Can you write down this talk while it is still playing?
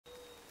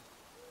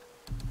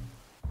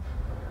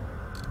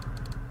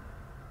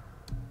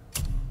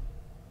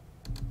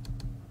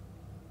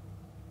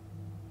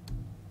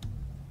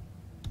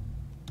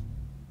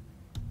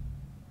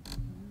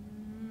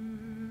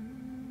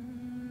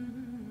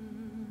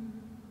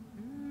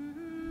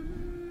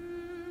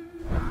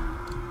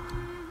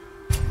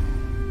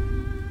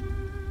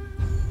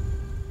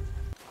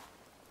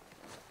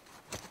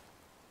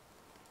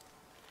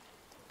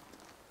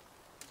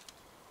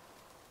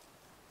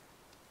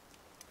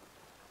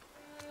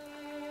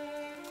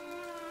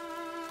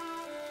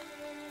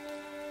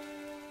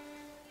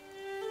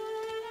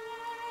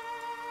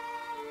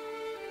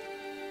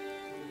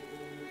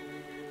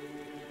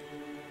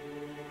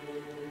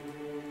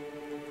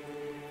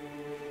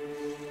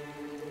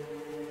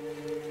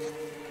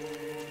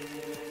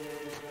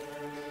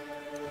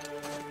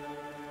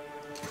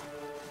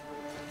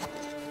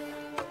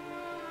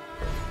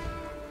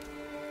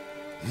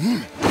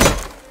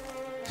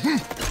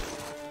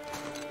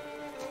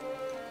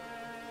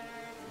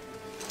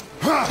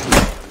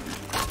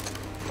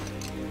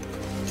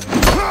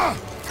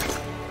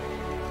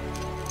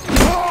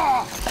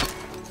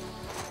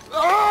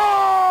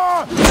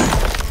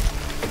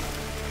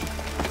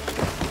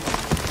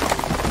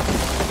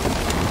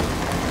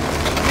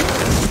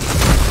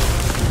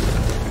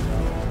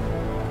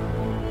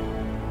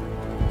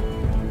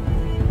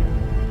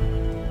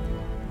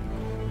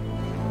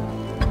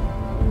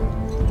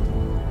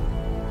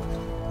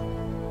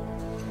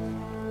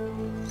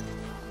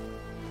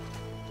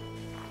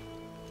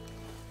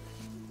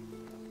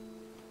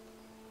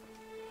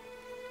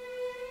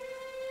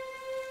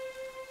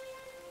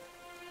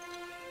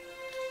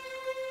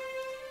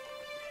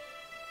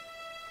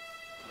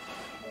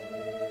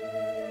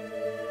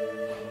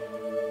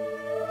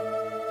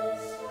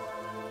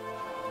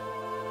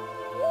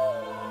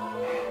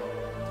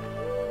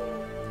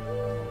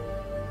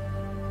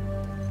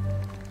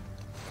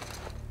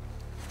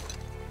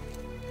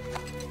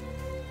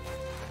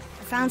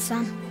Found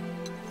some.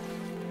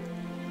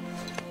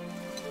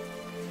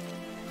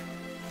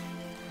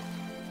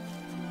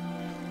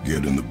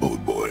 Get in the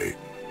boat, boy.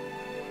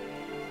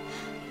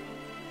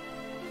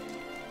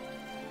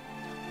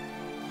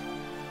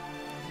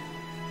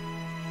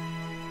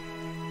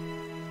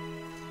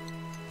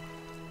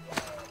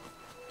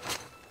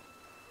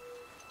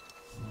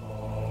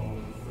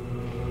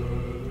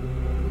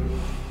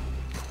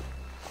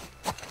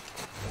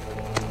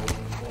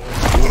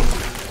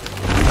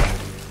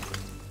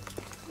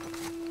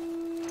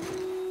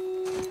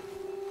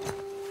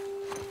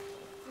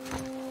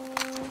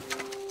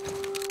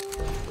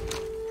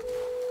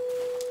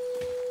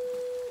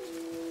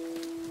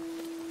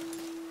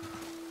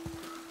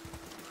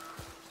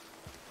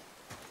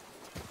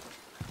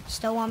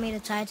 Still want me to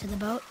tie it to the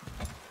boat?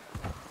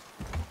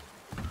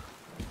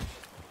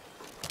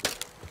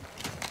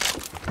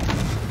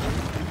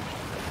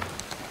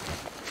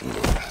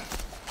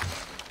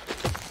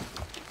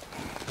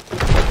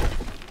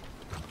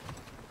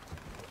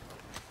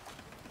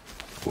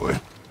 Boy.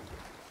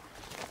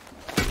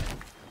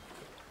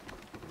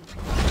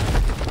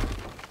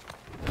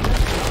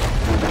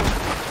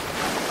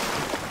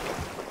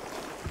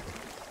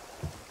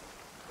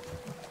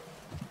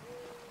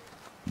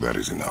 That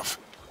is enough.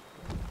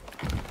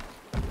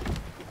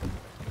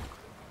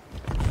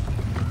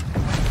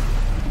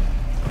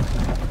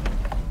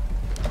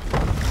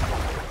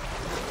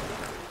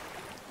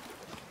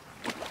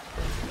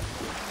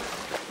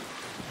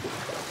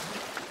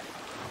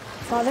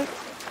 Father?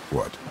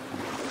 What?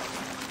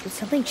 Did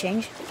something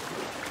change?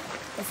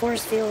 The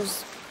forest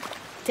feels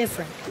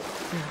different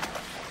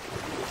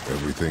now.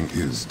 Everything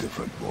is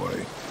different,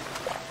 boy.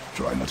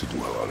 Try not to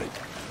dwell on it.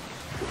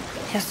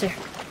 Yes, sir.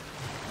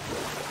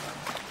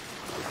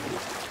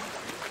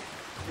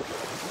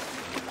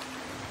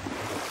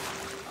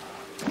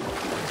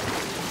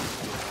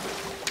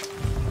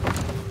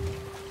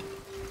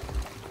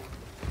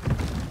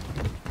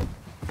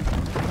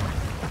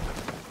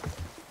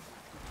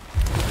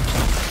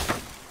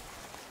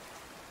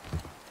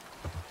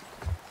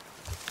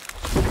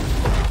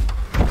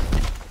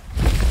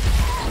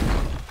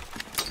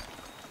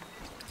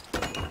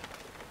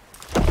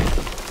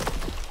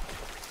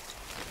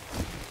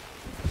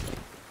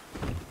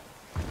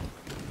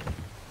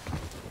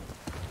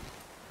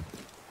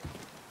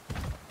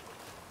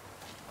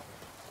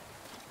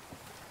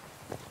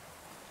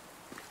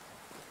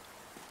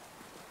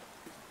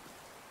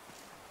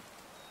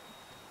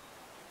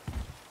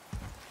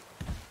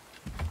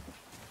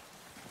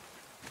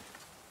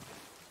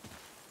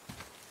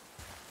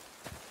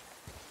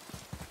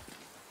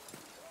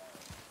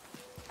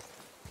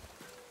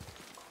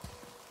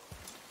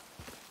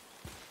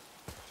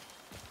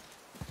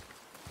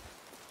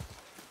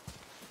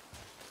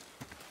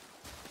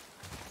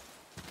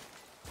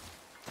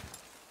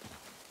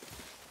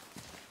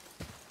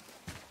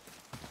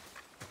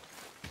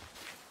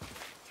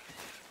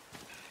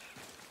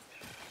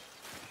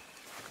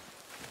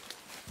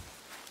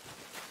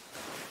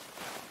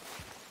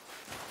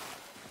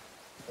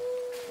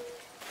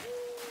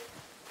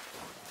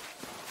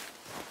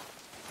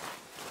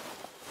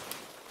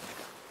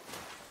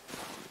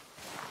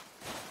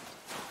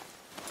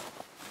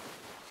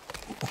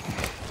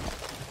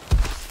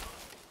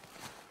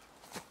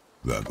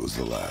 That was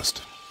the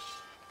last.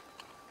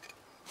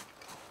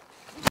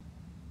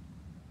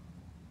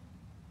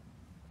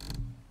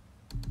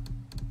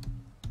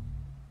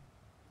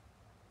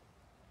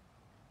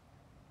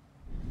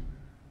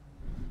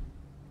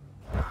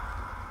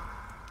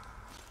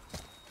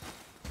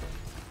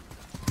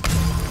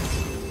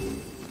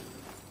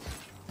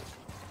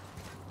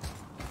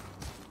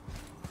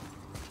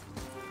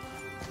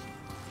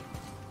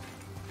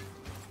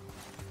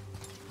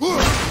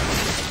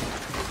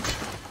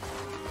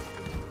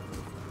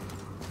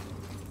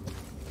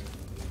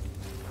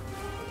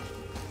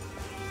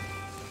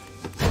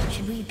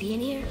 Should we be in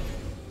here?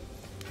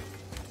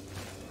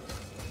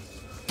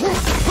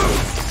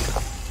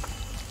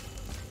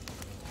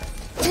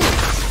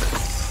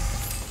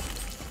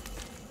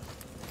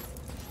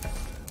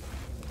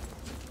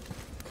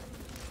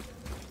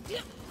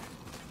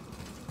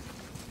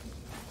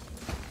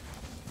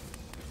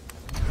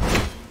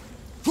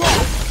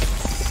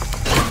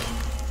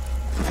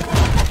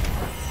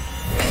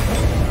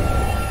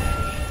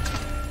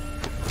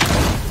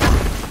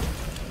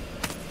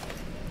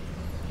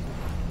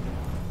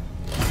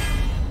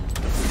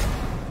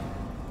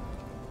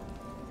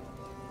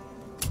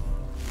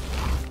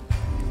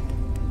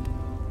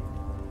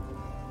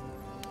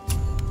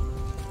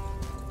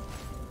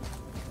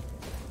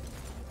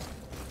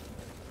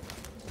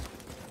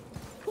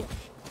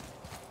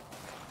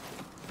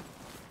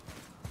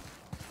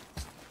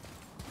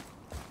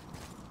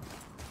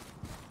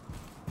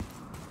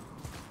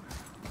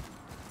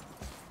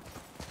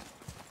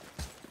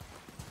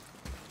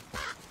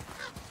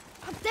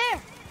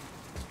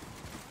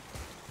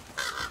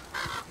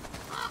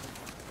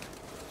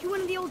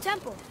 went in the old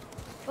temple.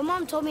 But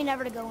Mom told me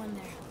never to go in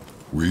there.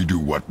 We do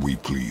what we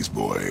please,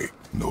 boy.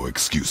 No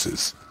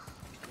excuses.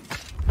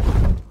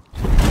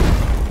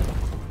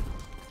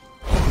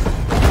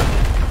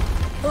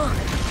 Look.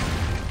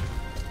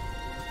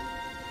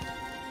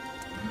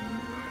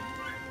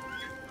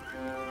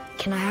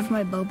 Can I have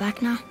my bow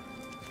back now?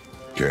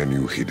 Can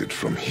you hit it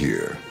from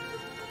here?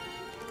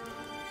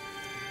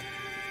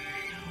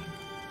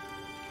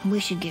 We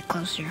should get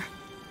closer.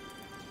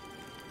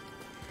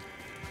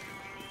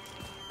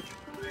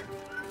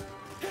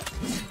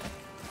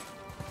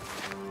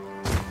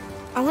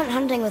 I went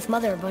hunting with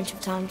Mother a bunch of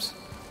times.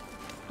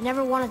 She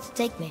never wanted to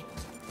take me.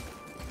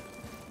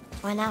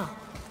 Why now?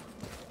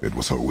 It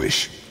was her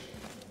wish.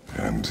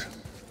 And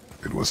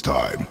it was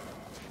time.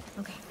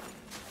 Okay.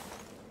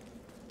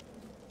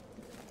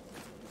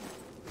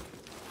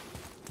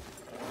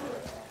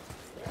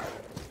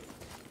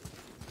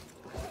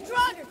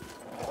 Draugr!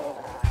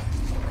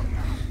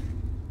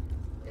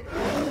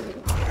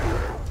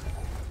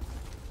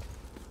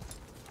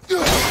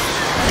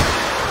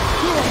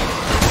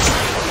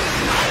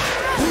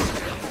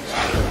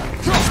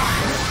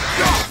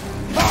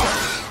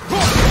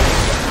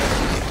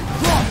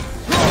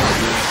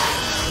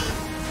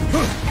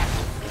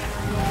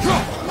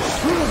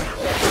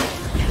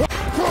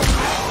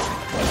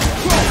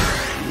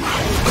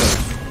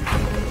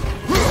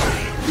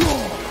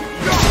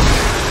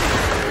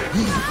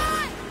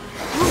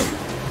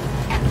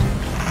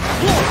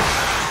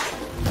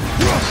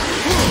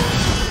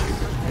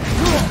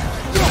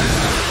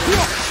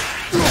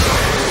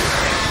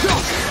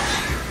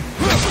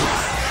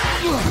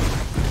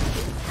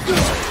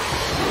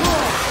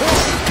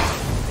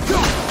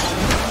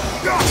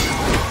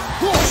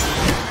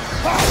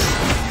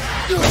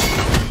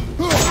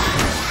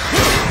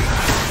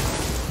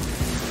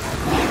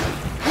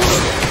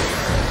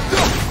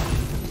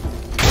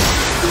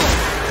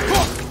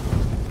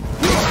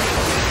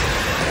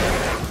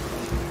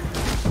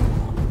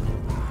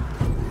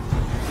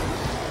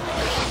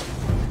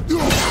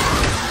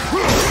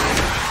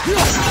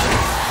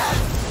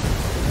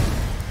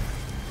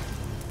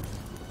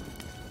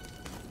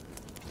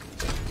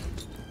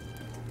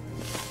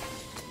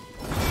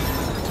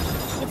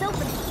 It's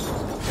open.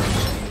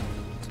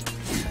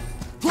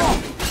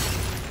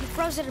 You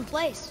froze it in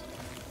place.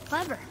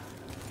 Clever.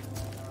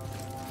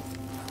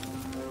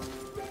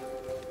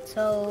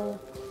 So...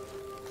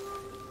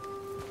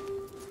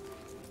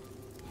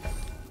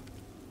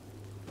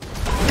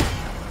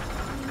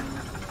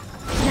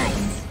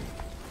 Nice.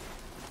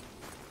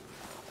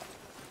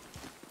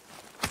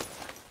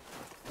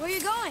 Where are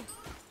you going?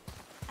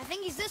 I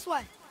think he's this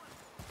way.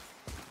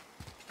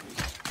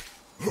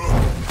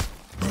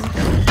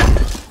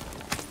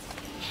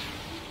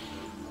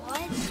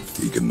 What?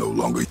 He can no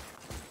longer...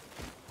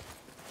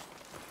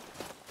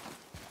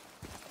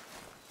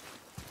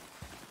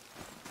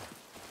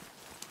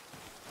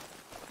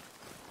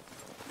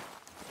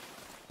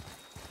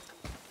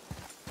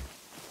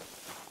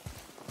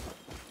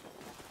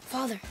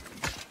 Father,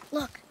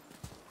 look.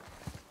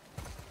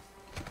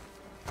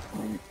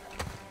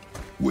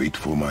 Wait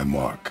for my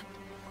mark.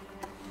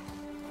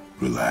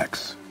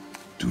 Relax.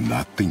 Do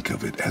not think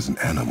of it as an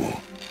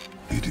animal.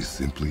 It is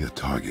simply a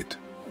target.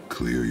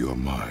 Clear your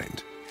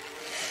mind.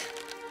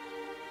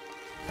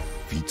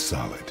 Feet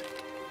solid.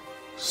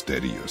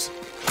 Steady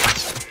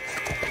yourself.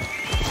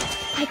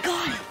 I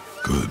got it.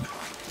 Good.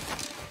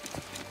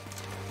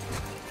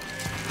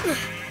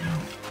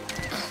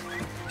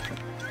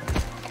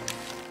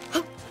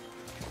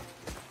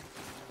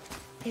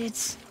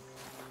 It's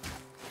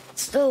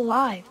still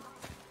alive.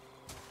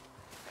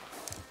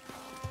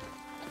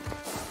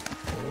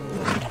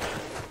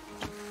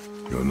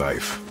 Your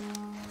knife.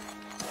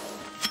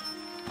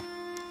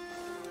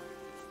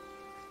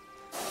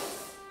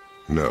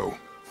 No.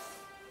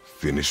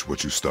 Finish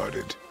what you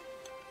started.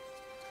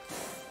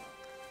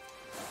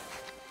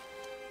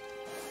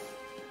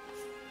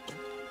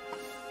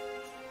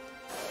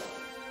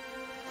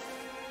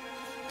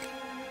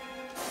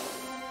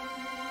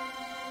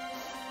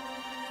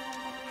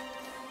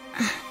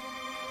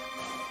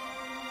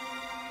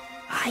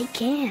 I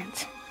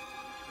can't.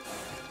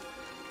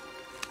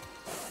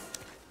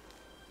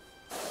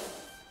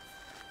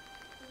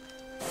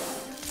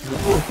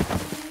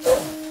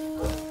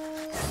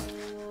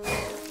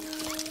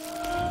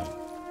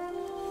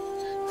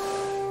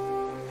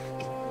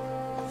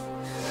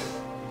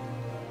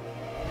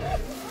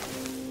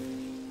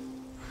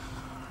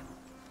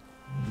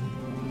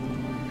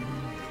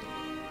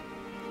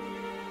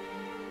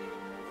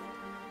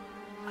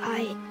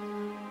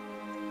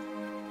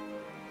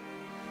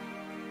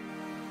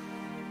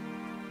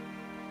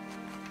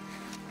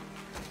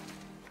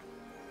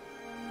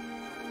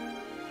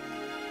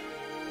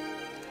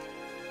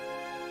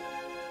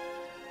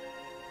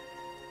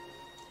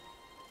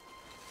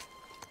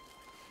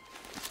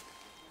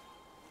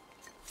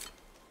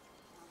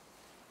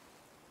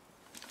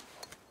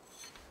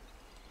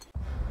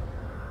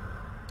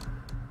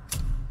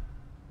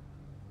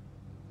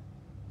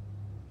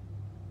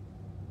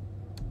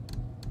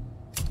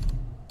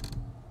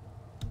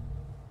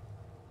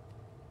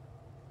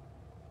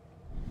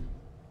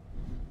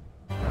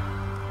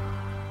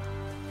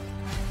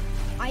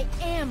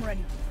 am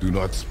ready. Do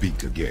not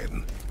speak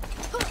again.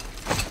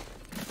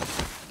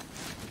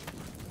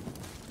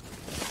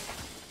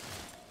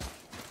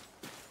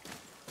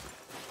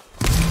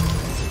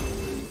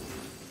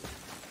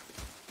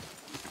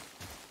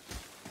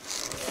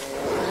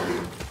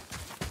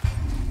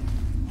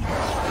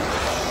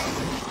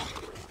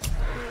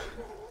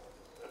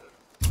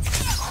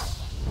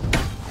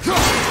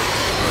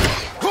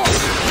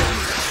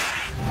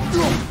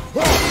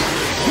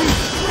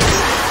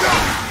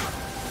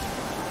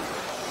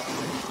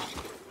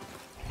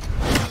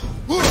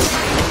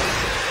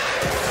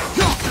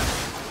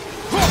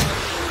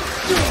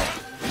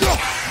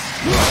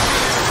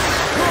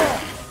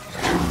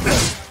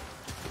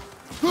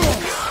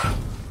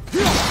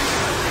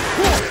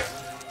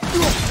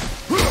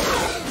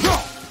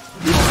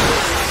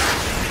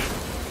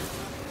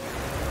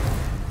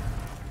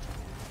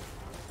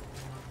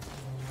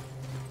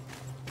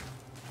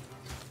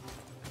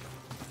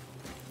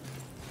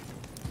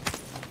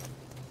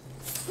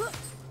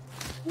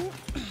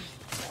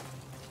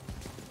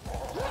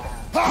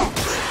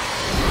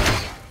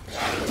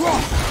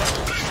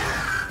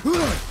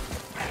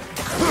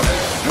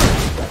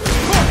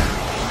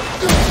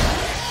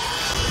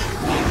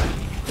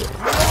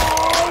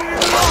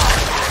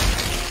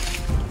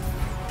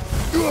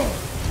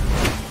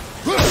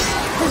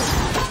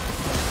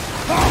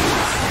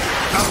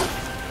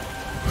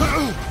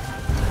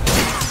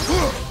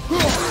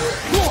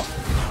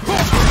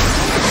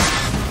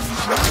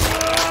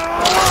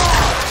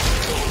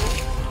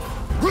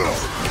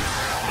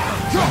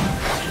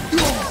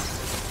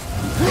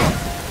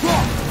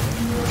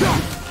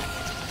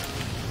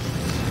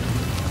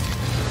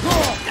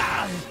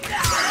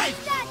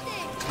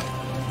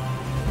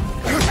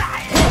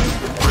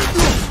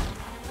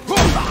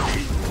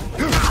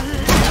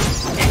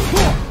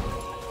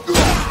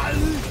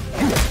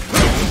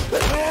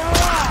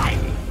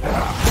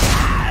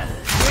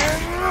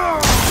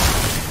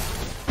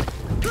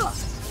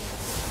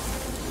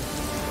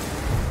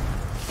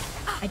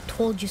 I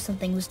told you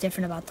something was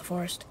different about the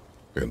forest.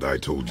 And I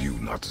told you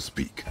not to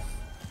speak.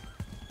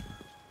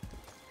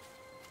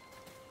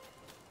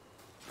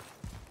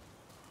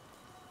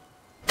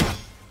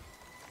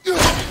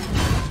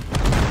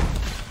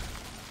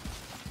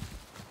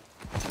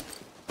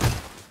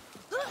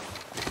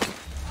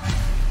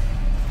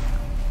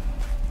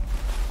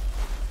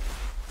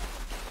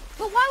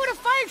 But why would a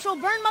fire troll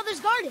burn Mother's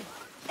garden?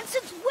 And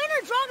since when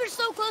are Draugrs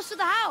so close to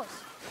the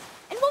house?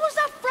 And what was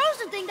that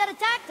frozen thing that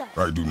attacked us?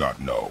 I do not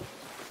know.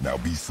 Now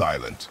be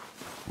silent.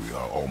 We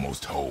are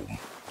almost home.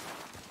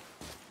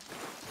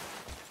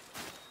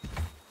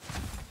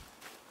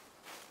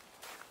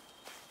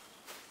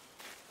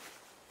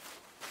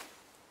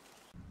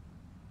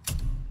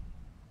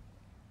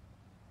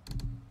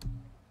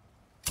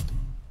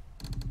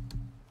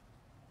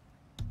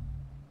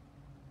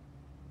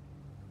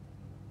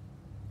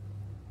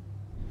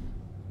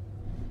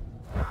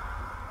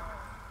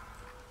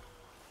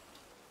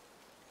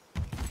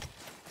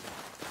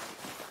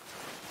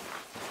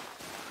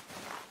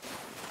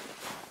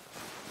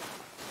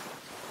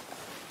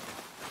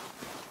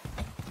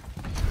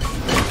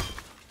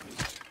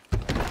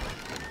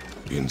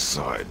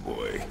 Inside,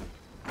 boy.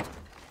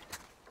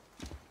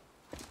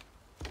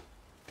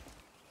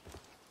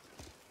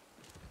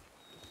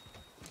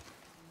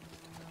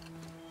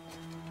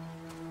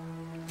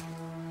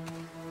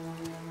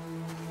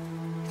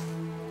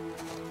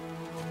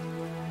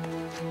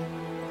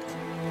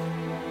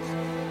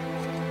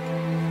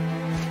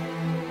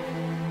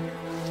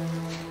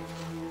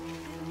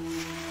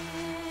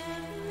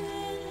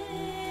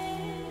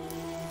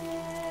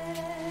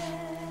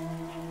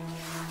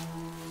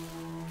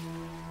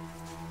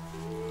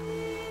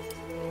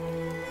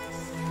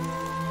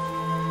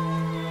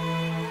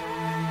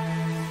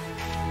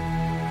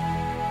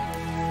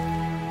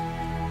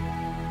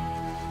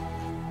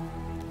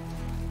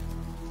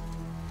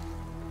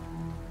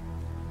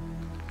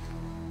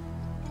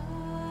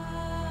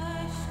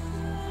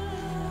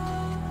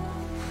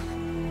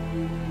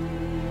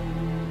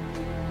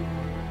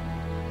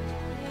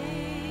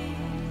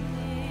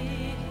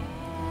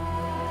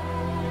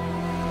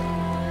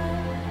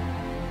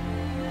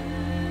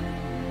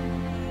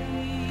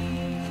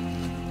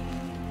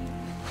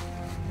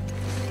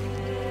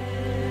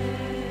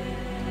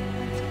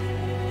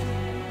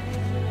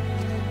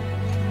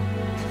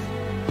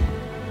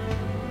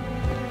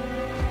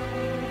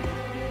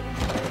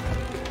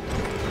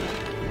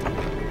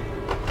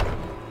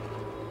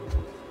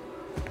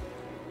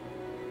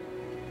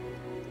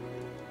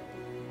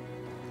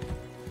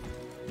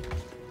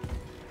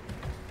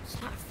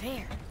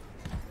 Fair.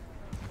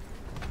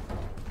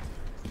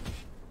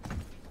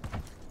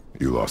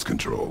 You lost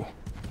control.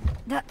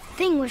 That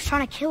thing was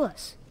trying to kill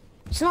us.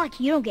 It's not like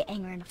you don't get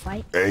angry in a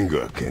fight.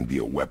 Anger can be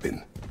a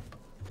weapon.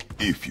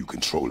 If you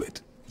control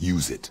it,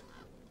 use it.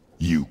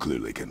 You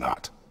clearly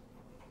cannot.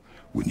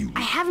 When you...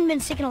 I haven't been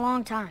sick in a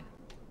long time.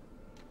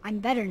 I'm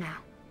better now.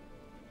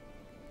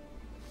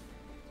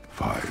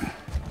 Fine.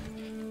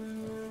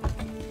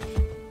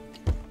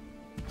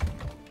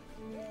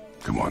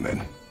 Come on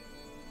then.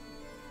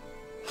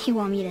 You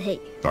want me to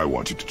hit you? I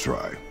want you to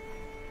try.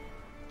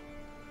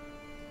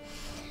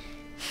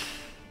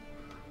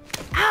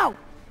 Ow!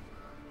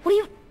 What are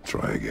you...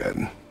 Try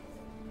again.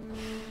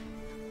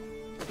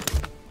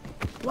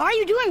 Why are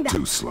you doing that?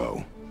 Too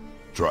slow.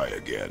 Try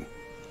again.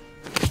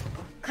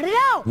 Cut it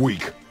out!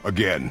 Weak.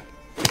 Again.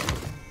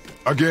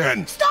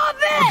 Again! Stop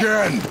it!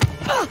 Again!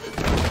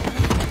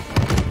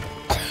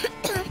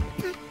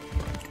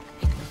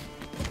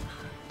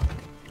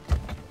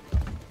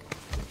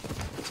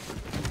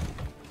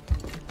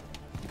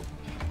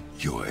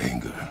 Your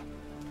anger.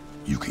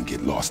 You can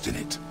get lost in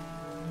it.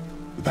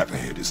 The path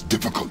ahead is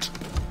difficult.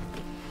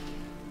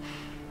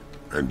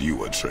 And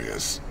you,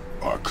 Atreus,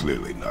 are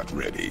clearly not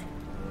ready.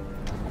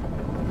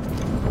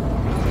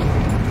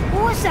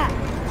 What was that?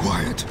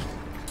 Quiet.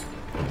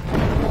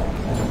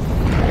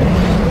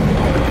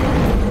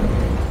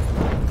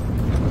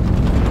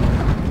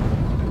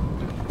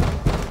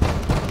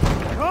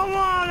 Come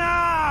on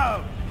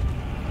out!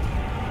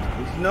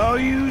 There's no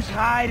use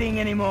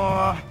hiding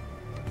anymore.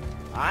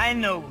 I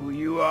know who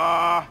you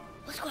are.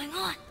 What's going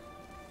on?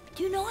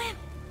 Do you know him?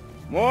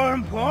 More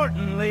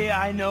importantly,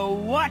 I know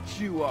what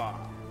you are.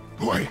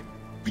 Boy,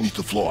 beneath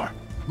the floor.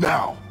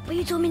 Now! But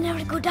you told me never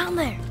to go down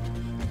there.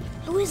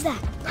 Who is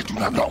that? I do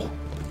not know.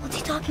 What's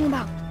he talking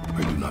about?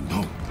 I do not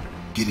know.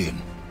 Get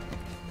in.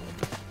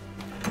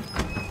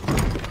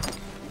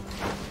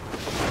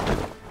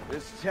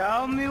 Just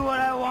tell me what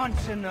I want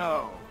to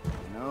know.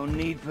 No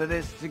need for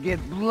this to get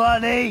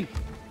bloody.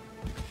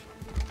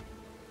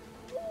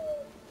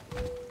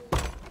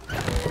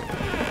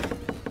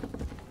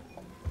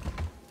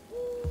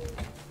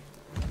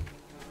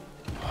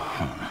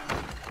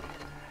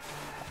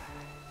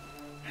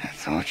 I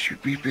thought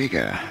you'd be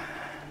bigger.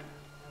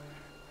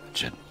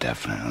 But you're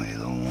definitely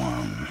the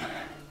one.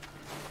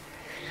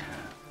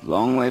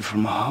 Long way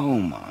from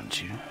home,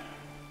 aren't you?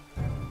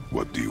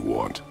 What do you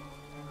want?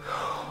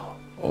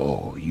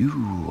 Oh,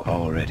 you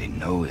already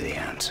know the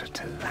answer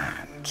to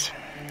that.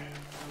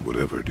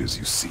 Whatever it is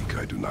you seek,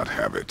 I do not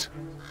have it.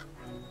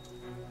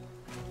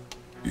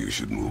 You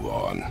should move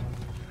on.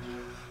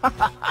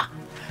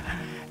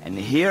 And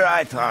here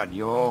I thought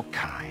your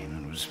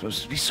kind was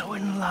supposed to be so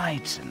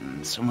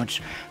enlightened, so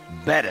much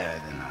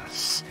better than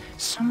us,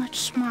 so much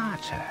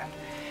smarter.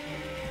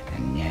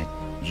 And yet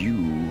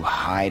you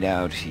hide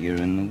out here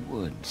in the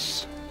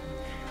woods,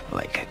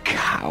 like a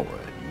coward.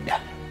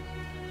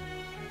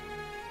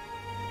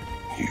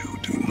 You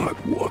do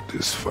not want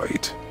this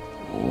fight.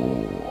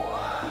 Oh,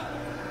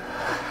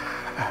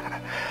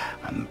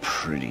 I'm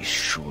pretty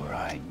sure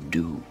I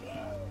do.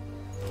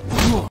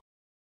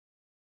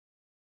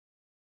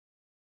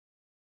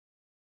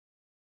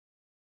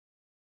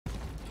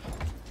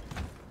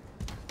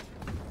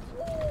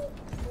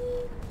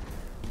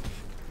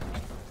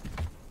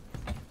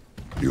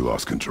 You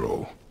lost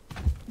control.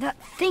 That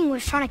thing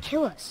was trying to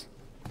kill us.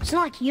 It's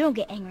not like you don't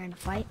get angry in a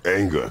fight.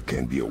 Anger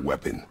can be a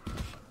weapon.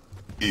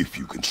 If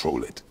you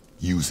control it,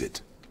 use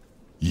it.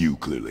 You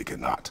clearly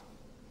cannot.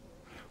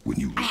 When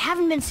you... I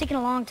haven't been sick in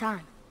a long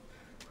time.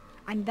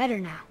 I'm better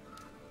now.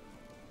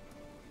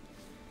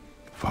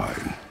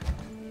 Fine.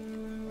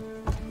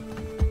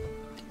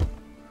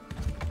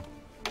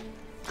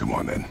 Come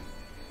on then.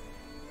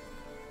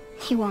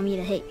 You want me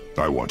to hit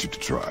you? I want you to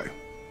try.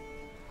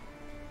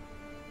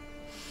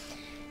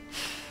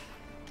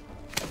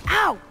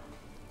 Ow!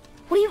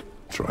 What are you...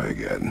 Try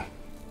again.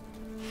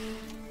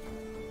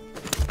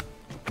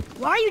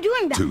 Why are you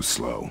doing that? Too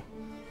slow.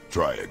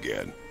 Try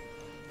again.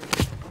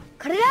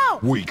 Cut it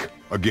out! Weak.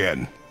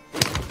 Again.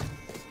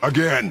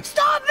 Again!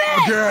 Stop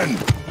it! Again!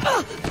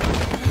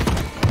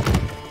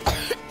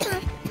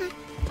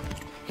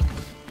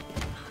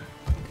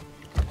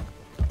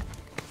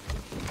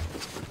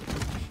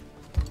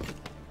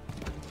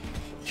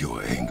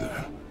 Your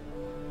anger.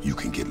 You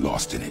can get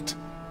lost in it.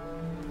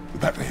 The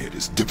path ahead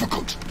is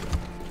difficult.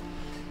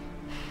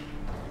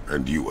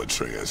 And you,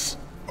 Atreus,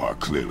 are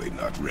clearly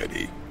not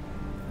ready.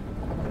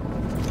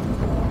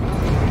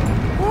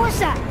 What was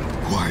that?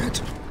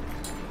 Quiet.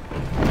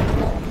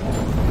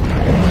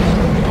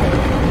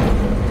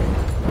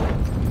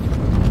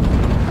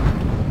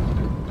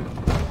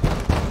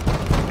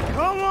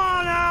 Come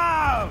on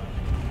out!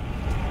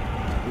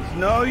 There's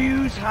no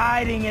use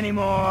hiding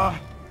anymore.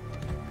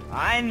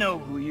 I know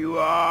who you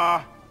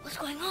are. What's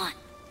going on?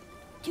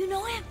 Do you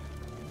know him?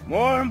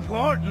 More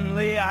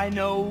importantly, I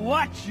know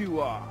what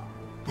you are.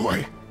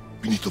 Boy,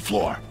 beneath the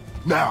floor.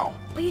 Now!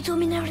 But you told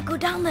me never to go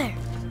down there.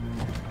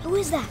 Who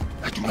is that?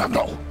 I do not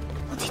know.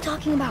 What's he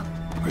talking about?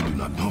 I do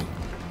not know.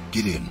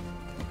 Get in.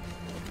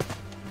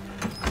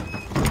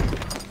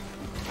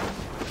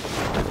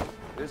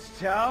 Just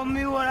tell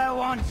me what I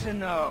want to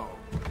know.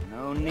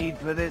 No need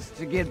for this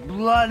to get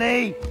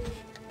bloody.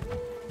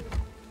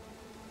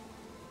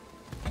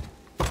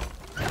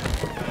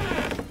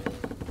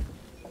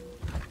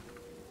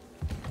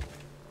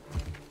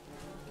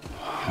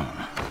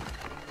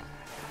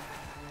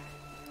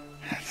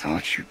 I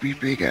thought you'd be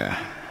bigger.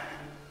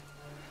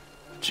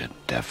 But you're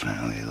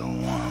definitely the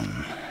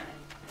one.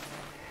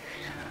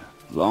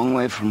 Long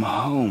way from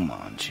home,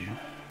 aren't you?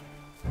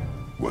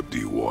 What do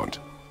you want?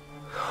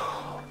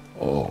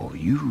 Oh,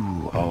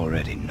 you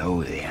already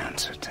know the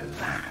answer to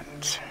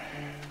that.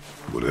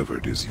 Whatever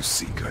it is you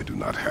seek, I do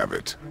not have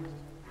it.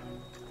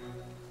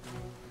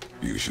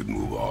 You should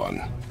move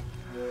on.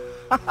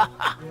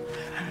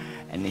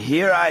 And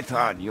here I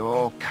thought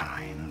your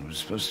kind was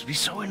supposed to be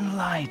so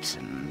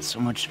enlightened, so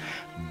much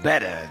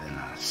better than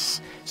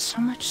us,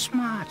 so much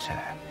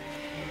smarter.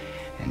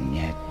 And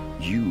yet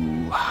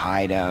you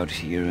hide out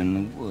here in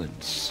the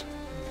woods,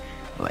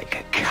 like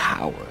a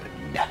coward.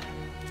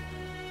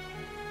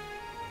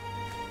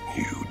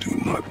 You do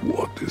not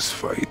want this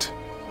fight.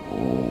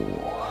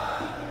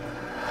 Oh,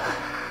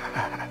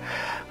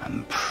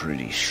 I'm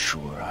pretty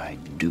sure I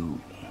do.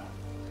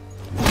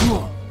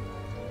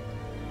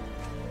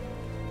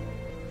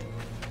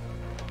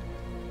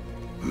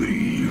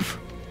 Leave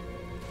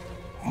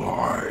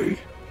my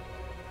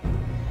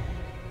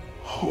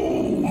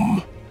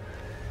home.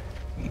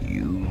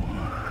 You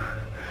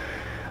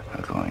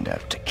are going to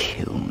have to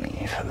kill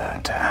me for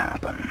that to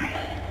happen.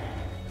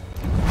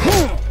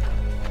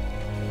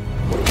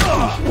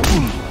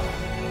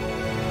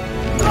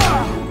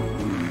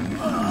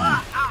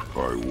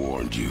 I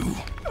warned you.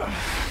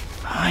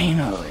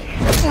 Finally.